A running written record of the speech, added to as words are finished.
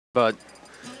But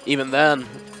even then,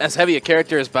 as heavy a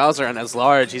character as Bowser and as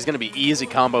large, he's going to be easy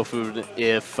combo food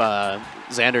if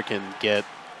Xander can get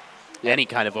any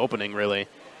kind of opening, really.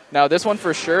 Now, this one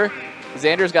for sure,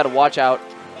 Xander's got to watch out.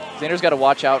 Xander's got to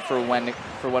watch out for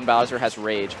when Bowser has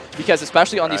rage, because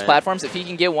especially on these platforms, if he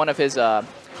can get one of his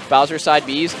Bowser side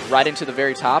Bs right into the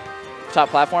very top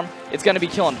platform, it's going to be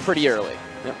killing pretty early.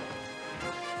 Yep.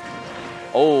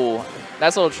 Oh,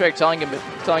 nice little trick telling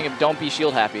him don't be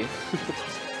shield happy.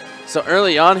 So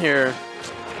early on here,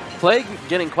 Plague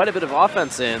getting quite a bit of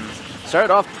offense in.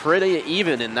 Started off pretty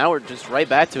even, and now we're just right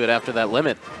back to it after that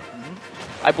limit.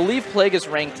 I believe Plague is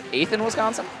ranked 8th in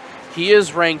Wisconsin? He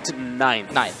is ranked 9th.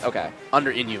 9th, okay.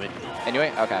 Under Inuit.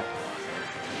 Inuit? Okay.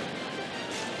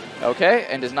 Okay,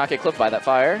 and does not get clipped by that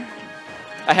fire.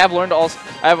 I have learned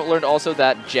also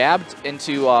that jabbed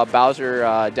into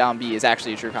Bowser down B is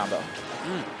actually a true combo.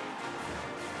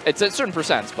 It's at certain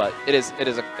percents, but it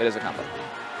is a combo.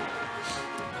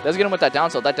 Does get him with that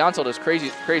down tilt. That down tilt is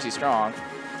crazy strong.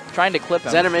 Trying to clip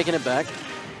him. Xander making it back.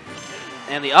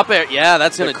 And the up air, yeah,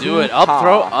 that's going to do it. Up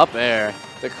throw, up air.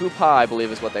 The Koopa, I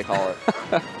believe, is what they call it.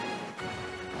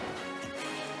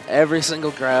 Every single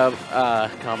grab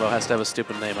combo has to have a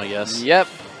stupid name, I guess. Yep.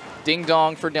 Ding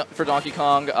Dong for Donkey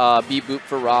Kong, Beep Boop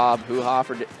for Rob, Hoo Ha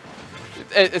for...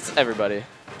 It's everybody.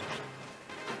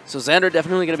 So Xander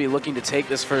definitely going to be looking to take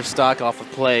this first stock off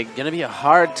of Plague. Going to be a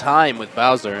hard time with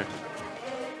Bowser.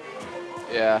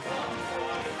 Yeah.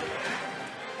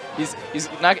 He's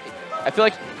not... I feel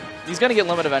like he's going to get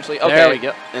limit eventually. Okay. There we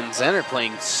go. And Xander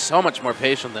playing so much more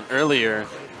patient than earlier.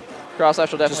 Cross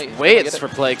slash will definitely... Just waits for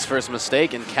Plague's first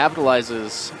mistake and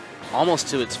capitalizes almost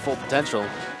to its full potential.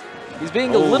 He's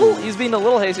being a little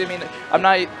hasty. I mean,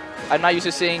 I'm not used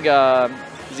to seeing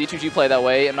Z2G play that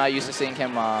way. I'm not used to seeing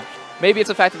him... maybe it's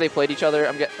the fact that they played each other,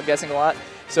 I'm guessing a lot.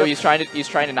 So he's trying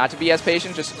to not to be as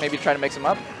patient, just maybe trying to mix him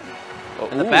up. Oh,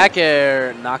 and the back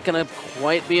air not going to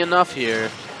quite be enough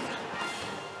here.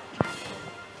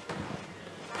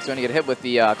 He's going to get hit with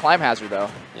the climb hazard, though.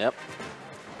 Yep.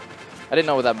 I didn't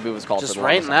know what that move was called. Just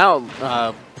right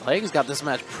now, Plague's got this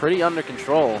match pretty under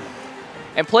control.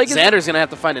 And Plague Xander's going to have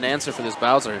to find an answer for this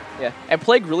Bowser. Yeah, and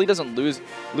Plague really doesn't lose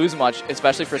much,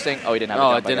 especially for saying, oh, he didn't have a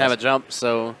jump. Oh, it didn't have a jump,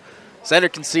 so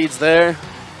Xander concedes there.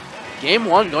 Game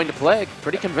 1 going to Plague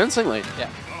pretty convincingly. Yeah.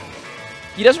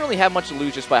 He doesn't really have much to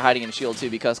lose just by hiding in shield, too,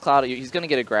 because Cloud, he's going to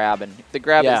get a grab, and the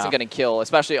grab isn't going to kill,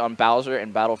 especially on Bowser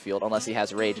and Battlefield, unless he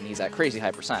has rage and he's at crazy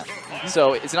high percent.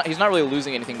 So he's not really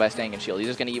losing anything by staying in shield. He's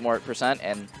just going to eat more percent,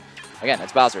 and again,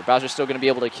 it's Bowser. Bowser's still going to be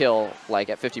able to kill like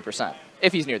at 50%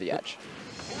 if he's near the edge.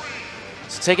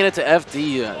 He's taking it to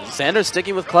FD. Xander's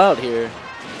sticking with Cloud here.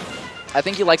 I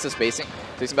think he likes the spacing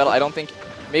battle. I don't think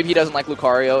maybe he doesn't like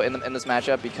Lucario in this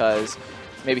matchup because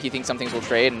maybe he thinks some things will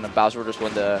trade and Bowser will just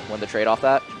win the trade off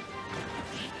that.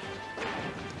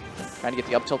 Trying to get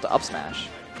the up tilt to up smash.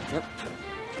 Yep.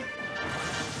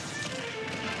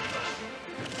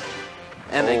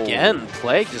 And again,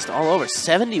 Plague just all over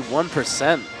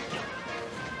 71%.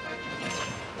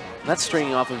 That's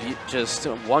stringing off of just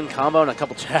one combo and a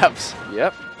couple jabs.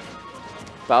 Yep.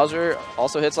 Bowser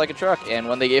also hits like a truck, and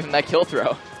when they gave him that kill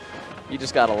throw, he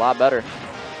just got a lot better.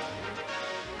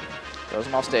 Throws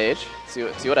him off stage. See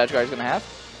what edge guard's gonna have.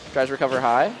 Tries to recover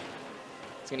high.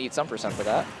 He's gonna eat some percent for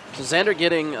that. So Xander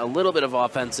getting a little bit of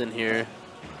offense in here.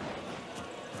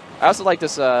 I also like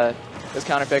this this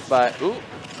counter pick by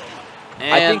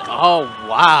And oh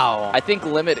wow! I think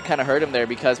limit kind of hurt him there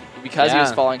because he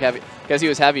was falling heavy. Because he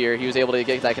was heavier, he was able to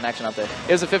get that connection up there.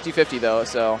 It was a 50-50 though,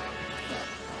 so.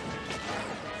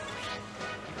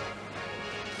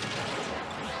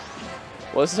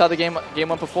 Well, this is how the game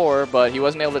went before, but he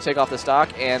wasn't able to take off the stock,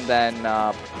 and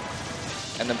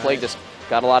then Plague just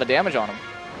got a lot of damage on him.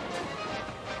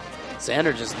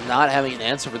 Xander just not having an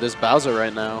answer for this Bowser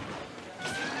right now.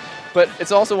 But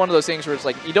it's also one of those things where it's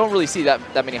like you don't really see that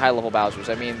many high-level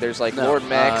Bowsers. I mean, there's like Lord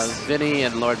Mix, Vinny,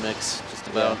 and Lord Mix, just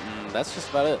about. Yeah. That's just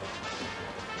about it.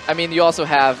 I mean, you also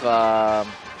have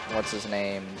what's his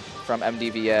name from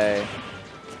MDVA.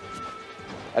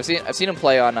 I've seen him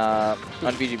play on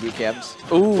VG boot camps.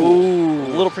 Ooh,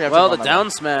 a little preemptive. Well, the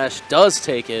down smash does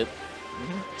take it.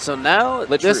 So now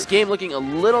this game looking a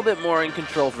little bit more in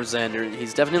control for Xander.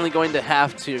 He's definitely going to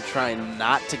have to try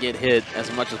not to get hit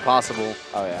as much as possible.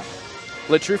 Oh yeah.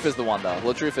 Latruth is the one though.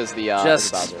 Latruth is the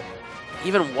Bowser.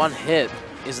 Even one hit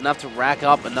is enough to rack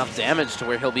up enough damage to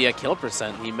where he'll be at kill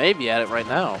percent. He may be at it right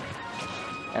now.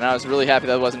 And I was really happy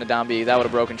that wasn't a down B. That would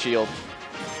have broken shield.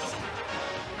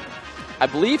 I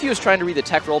believe he was trying to read the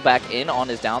tech roll back in on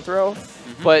his down throw,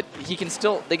 but they can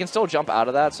still jump out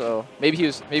of that. So maybe he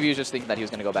was just thinking that he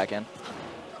was going to go back in,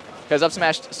 because up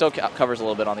smash still covers a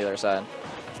little bit on the other side.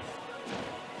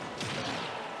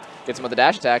 Gets him with the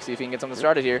dash attack, see if he can get something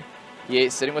started here.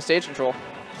 He's sitting with stage control.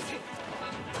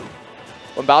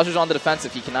 When Bowser's on the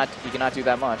defensive, he cannot do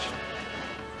that much.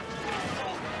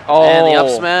 Oh, and the up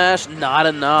smash, not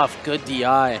enough. Good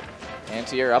DI.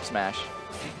 Anti-air up smash.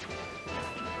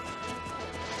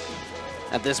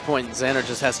 At this point, Xander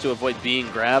just has to avoid being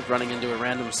grabbed, running into a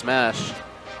random smash.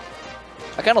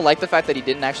 I kind of like the fact that he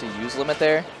didn't actually use limit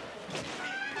there.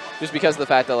 Just because of the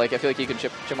fact that I feel like he can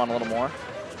chip on a little more.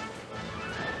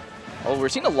 Oh, we're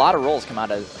seeing a lot of rolls come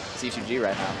out of Z2G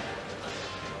right now.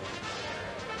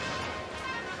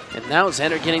 And now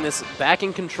Xander getting this back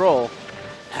in control.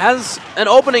 Has an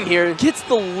opening here. Gets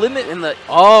the limit in the...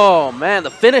 Oh, man.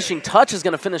 The finishing touch is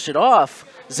going to finish it off.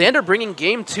 Xander bringing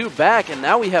game 2 back, and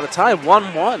now we have a tie of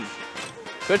 1-1.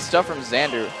 Good stuff from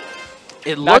Xander.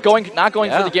 Not going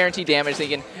for the guaranteed damage,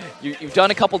 thinking you've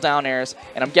done a couple down airs,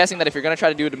 and I'm guessing that if you're going to try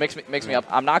to do it to mix me up,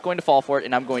 I'm not going to fall for it,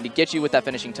 and I'm going to get you with that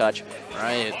finishing touch.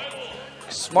 Right.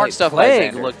 Smart stuff by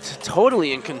Xander. Plague looked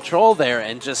totally in control there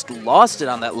and just lost it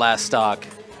on that last stock.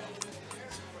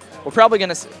 We're probably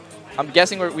going to... I'm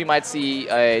guessing we might see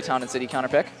a Town and City counter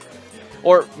pick.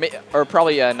 Or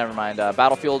probably, never mind,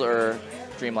 Battlefield or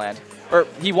Dreamland. Or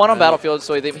he won on Battlefield,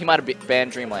 so he might have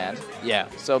banned Dreamland. Yeah.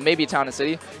 So maybe Town and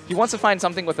City. He wants to find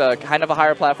something with a kind of a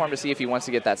higher platform to see if he wants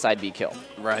to get that side B kill.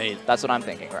 Right. That's what I'm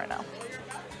thinking right now.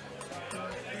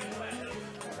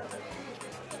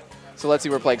 So let's see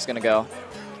where Plague's going to go.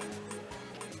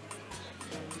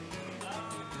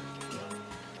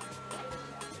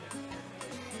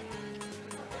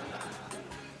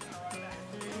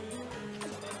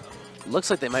 Looks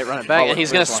like they might run it back, and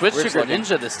he's going to switch to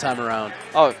Greninja this time around.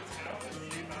 Oh.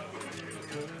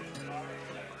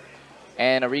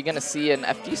 And are we going to see an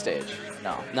FD stage?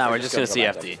 No. No, we're just going to see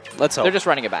FD. Let's hope. They're just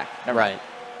running it back. Never mind.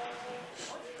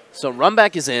 So run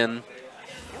back is in.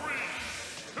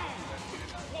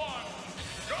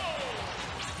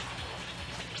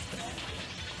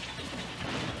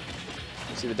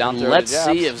 See the down throw. Let's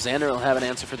see if Xander will have an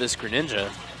answer for this Greninja.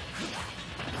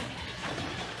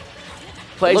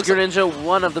 Plague's Greninja,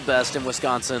 one of the best in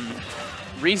Wisconsin.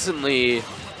 Recently,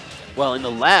 well, in the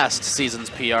last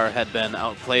season's PR had been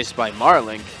outplaced by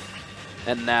Marlink.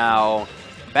 And now,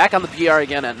 back on the PR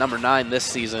again at number 9 this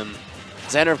season.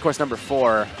 Xander, of course, number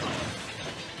 4.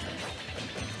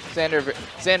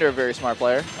 Xander, a very smart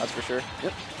player, that's for sure.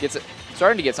 Yep.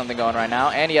 Starting to get something going right now,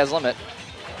 and he has limit.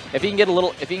 If he can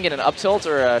get an up tilt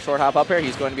or a short hop up air,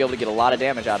 he's going to be able to get a lot of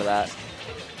damage out of that.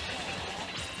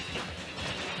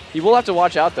 He will have to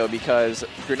watch out, though, because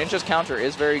Greninja's counter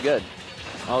is very good.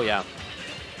 Oh, yeah.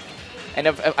 And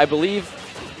I believe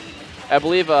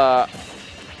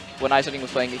when Ice Setting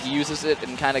was playing, he uses it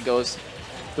and kind of goes...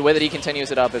 The way that he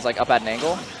continues it up is like up at an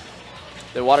angle.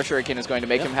 The Water Shuriken is going to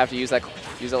make him have to use a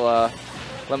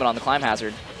limit on the climb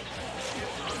hazard.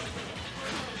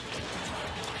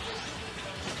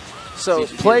 So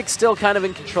Plague's still kind of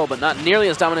in control, but not nearly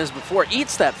as dominant as before.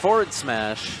 Eats that forward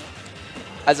smash.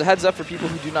 As a heads up for people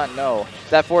who do not know,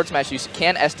 that forward smash, you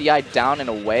can SDI down and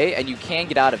away, and you can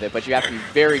get out of it, but you have to be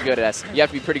very good at you have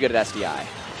to be pretty good at SDI.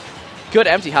 Good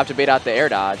empty hop to bait out the air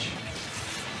dodge.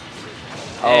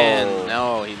 And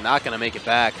no, he's not going to make it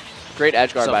back. Great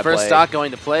edge guard by Plague. So first stock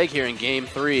going to Plague here in game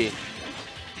 3.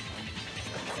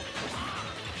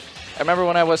 I remember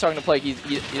when I was talking to Plague,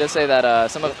 he does say that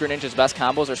some of Greninja's best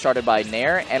combos are started by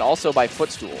Nair and also by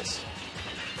footstools.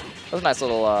 That was a nice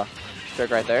little trick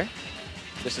right there.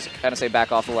 Just to kind of say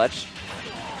back off the ledge.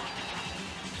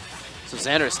 So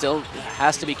Xander still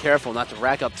has to be careful not to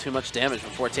rack up too much damage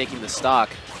before taking the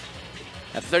stock.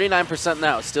 At 39%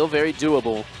 now, still very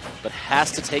doable, but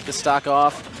has to take the stock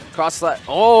off. Cross slide.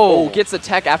 Oh! Gets the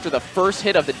tech after the first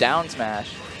hit of the down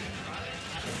smash.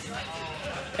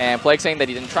 And Plague saying that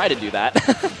he didn't try to do that.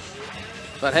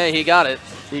 But hey, he got it.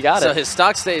 He got it. So his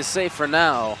stock stays safe for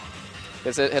now.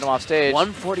 Hit him off stage.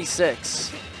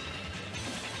 146.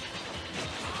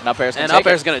 And up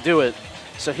air's going to do it.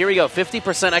 So here we go.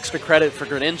 50% extra credit for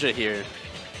Greninja here.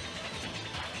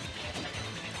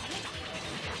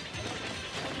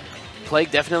 Plague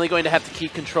definitely going to have to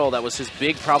keep control. That was his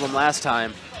big problem last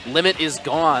time. Limit is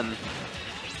gone.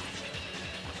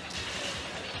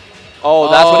 Oh,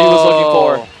 that's what he was looking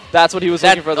for. That's what he was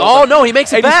looking for. Oh, no, he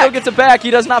makes it back. He still gets it back. He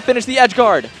does not finish the edge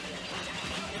guard.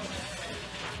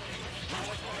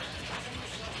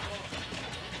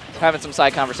 Having some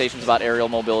side conversations about aerial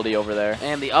mobility over there.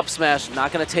 And the up smash,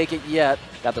 not going to take it yet.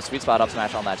 Got the sweet spot up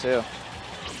smash on that, too.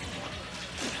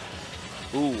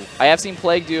 Ooh. I have seen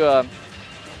Plague do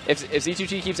if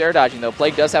Z2G keeps air dodging, though,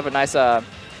 Plague does have a nice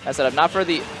setup. Not for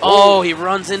the... Oh, he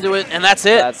runs into it, and that's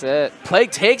it. That's it.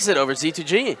 Plague takes it over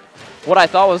Z2G. What I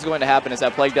thought was going to happen is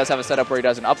that Plague does have a setup where he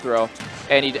does an up throw.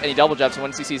 and he double jumps. And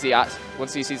once he sees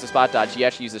the spot dodge, he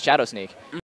actually uses Shadow Sneak.